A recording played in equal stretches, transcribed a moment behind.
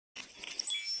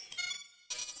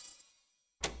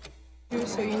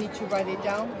So you need to write it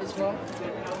down as well.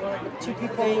 Two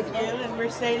people. Thank you. And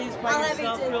Mercedes, by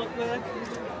yourself real quick.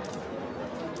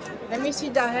 Let me see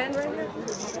that hand right here.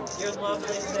 You're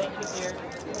lovely. Thank you, dear.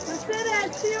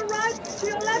 Mercedes, to your right, to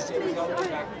your left, please.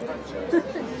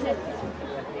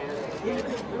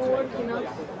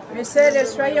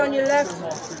 Mercedes, right on your left.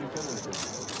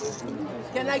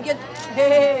 Can I get,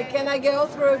 hey, can I get all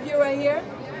three of you right here?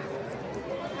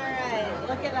 Alright,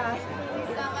 look at us.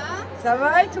 Ça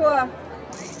va et toi?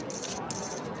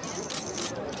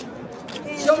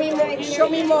 Show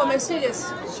me more, Mercedes.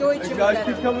 Show it to me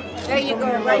better. There you go,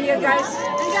 right here, guys.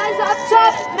 And guys, up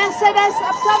top, Mercedes,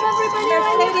 up top, everybody.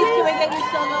 Mercedes, can we get you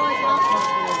solo as well?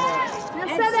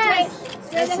 Mercedes.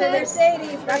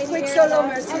 Mercedes, right Quick here. solo,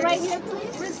 Mercedes. And right here,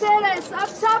 please. Mercedes, up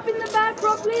top in the back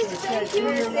row, please. Thank you.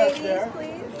 Mercedes,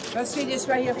 please. Mercedes,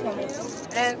 right here for me.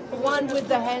 And one with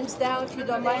the hands down, if you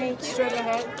don't mind, straight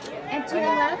ahead. And to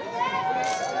your left.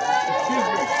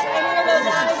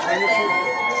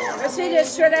 Mercedes,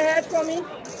 straight ahead for me.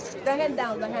 The hand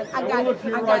down, the hand. I got it.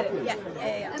 I got it. Yeah.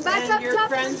 And back And up your top,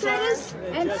 friends Mercedes.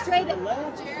 And straight.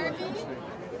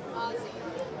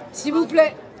 S'il vous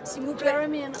plaît. S'il vous plaît.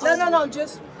 Jeremy and No,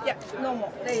 just, yeah, no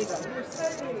more. There you go.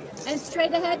 And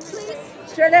straight ahead, please.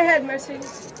 Straight ahead,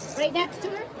 Mercedes. Right next to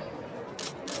her.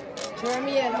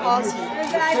 Jeremy and Ozzy.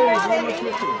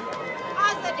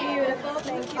 Beautiful,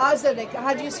 thank you. Azadeh,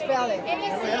 how do you spell it? Yeah,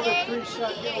 right there, please.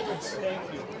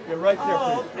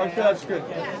 Right there, that's good.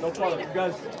 No problem. You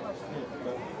guys.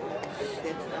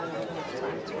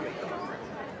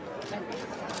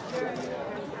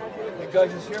 You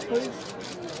guys just here, please.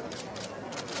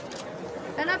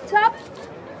 And up top.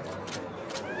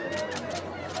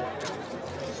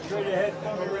 Straight ahead,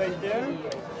 coming right there.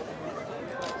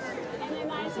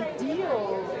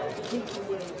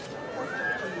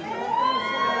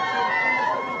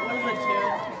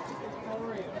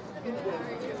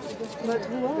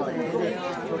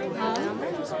 Huh?